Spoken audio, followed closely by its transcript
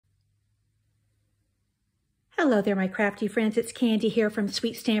Hello there, my crafty friends. It's Candy here from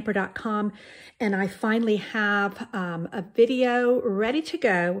sweetstamper.com, and I finally have a video ready to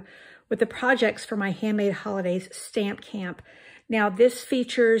go with the projects for my Handmade Holidays Stamp Camp. Now, this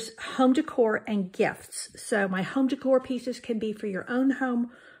features home decor and gifts. So my home decor pieces can be for your own home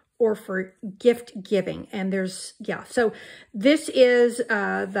or for gift giving. And there's, so this is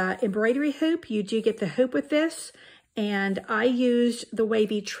the embroidery hoop. You do get the hoop with this. And I used the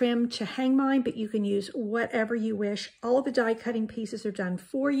wavy trim to hang mine, but you can use whatever you wish. All of the die cutting pieces are done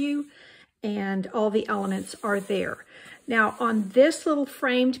for you, and all the elements are there. Now, on this little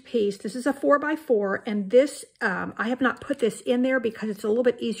framed piece, this is a 4x4, and this, I have not put this in there because it's a little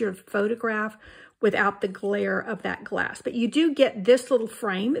bit easier to photograph without the glare of that glass. But you do get this little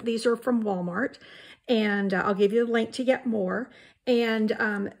frame. These are from Walmart, and I'll give you the link to get more.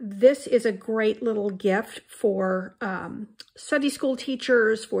 And this is a great little gift for Sunday school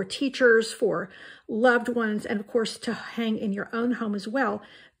teachers, for loved ones, and of course to hang in your own home as well.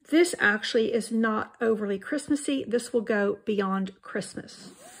 This actually is not overly Christmassy. This will go beyond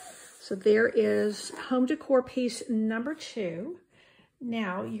Christmas. So there is home decor piece number 2.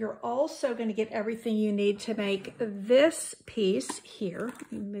 Now you're also going to get everything you need to make this piece here.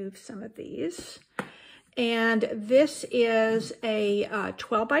 Let me move some of these. And this is a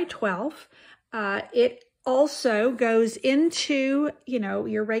 12 by 12. It also goes into,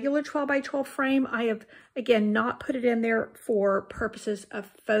 your regular 12 by 12 frame. I have, again, not put it in there for purposes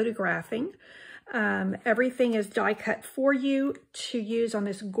of photographing. Everything is die cut for you to use on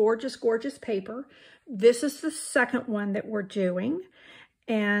this gorgeous, gorgeous paper. This is the second one that we're doing.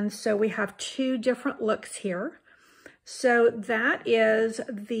 And so we have 2 different looks here. So that is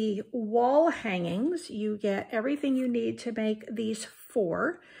the wall hangings. You get everything you need to make these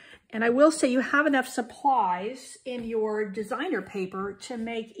 4. And I will say you have enough supplies in your designer paper to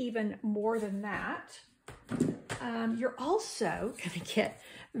make even more than that. You're also going to get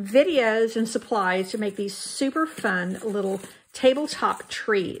videos and supplies to make these super fun little tabletop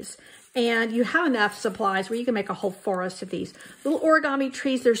trees. And you have enough supplies where you can make a whole forest of these. Little origami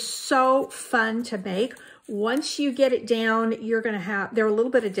trees, they're so fun to make. Once you get it down, they're a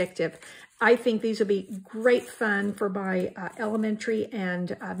little bit addictive. I think these will be great fun for my elementary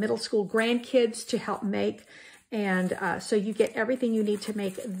and middle school grandkids to help make. And so you get everything you need to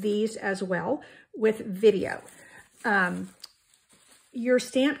make these as well with video. Your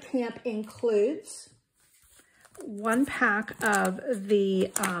stamp camp includes 1 pack of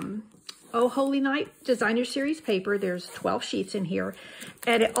the Oh Holy Night Designer Series paper. There's 12 sheets in here.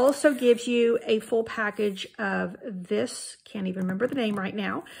 And it also gives you a full package of this. Can't even remember the name right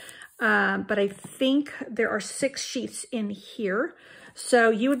now. But I think there are 6 sheets in here. So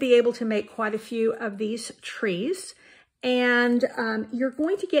you would be able to make quite a few of these trees. And you're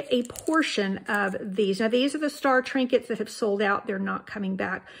going to get a portion of these. Now, these are the star trinkets that have sold out. They're not coming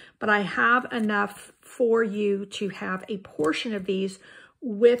back. But I have enough for you to have a portion of these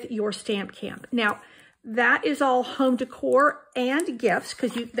with your stamp camp. Now, that is all home decor and gifts,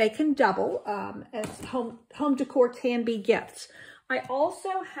 because they can double as home decor can be gifts. I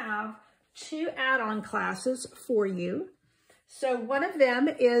also have 2 add-on classes for you. So one of them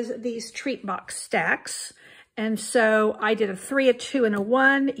is these treat box stacks. And so I did a 3, a 2, and a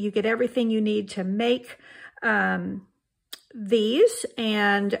 1. You get everything you need to make these,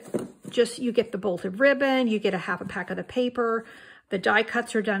 and you get the bolted ribbon, you get a half a pack of the paper. The die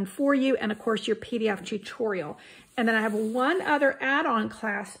cuts are done for you, and of course your PDF tutorial. And then I have one other add-on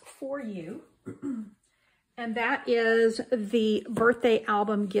class for you, and that is the birthday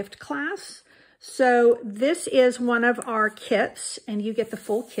album gift class. So this is one of our kits, and you get the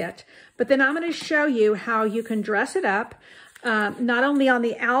full kit. But then I'm going to show you how you can dress it up, not only on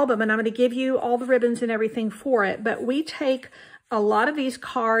the album, and I'm going to give you all the ribbons and everything for it, but we take a lot of these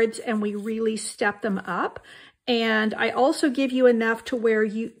cards and we really step them up. And I also give you enough to where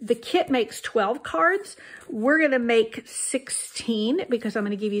the kit makes 12 cards. We're going to make 16 because I'm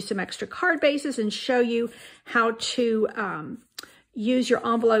going to give you some extra card bases and show you how to use your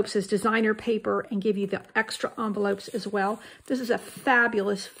envelopes as designer paper and give you the extra envelopes as well. This is a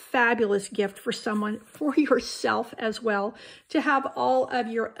fabulous, fabulous gift for someone, for yourself as well, to have all of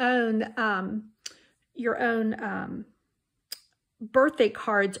your own birthday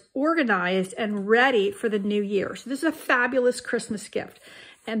cards organized and ready for the new year. So this is a fabulous Christmas gift.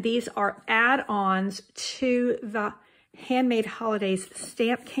 And these are add-ons to the Handmade Holidays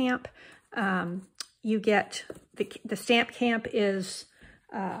Stamp Camp. You get the Stamp Camp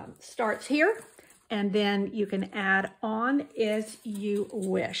starts here, and then you can add on as you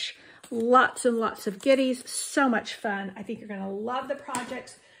wish. Lots and lots of goodies, so much fun. I think you're going to love the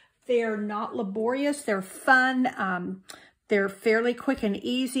projects. They're not laborious. They're fun. They're fairly quick and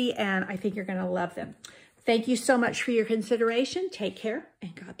easy, and I think you're going to love them. Thank you so much for your consideration. Take care,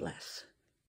 and God bless.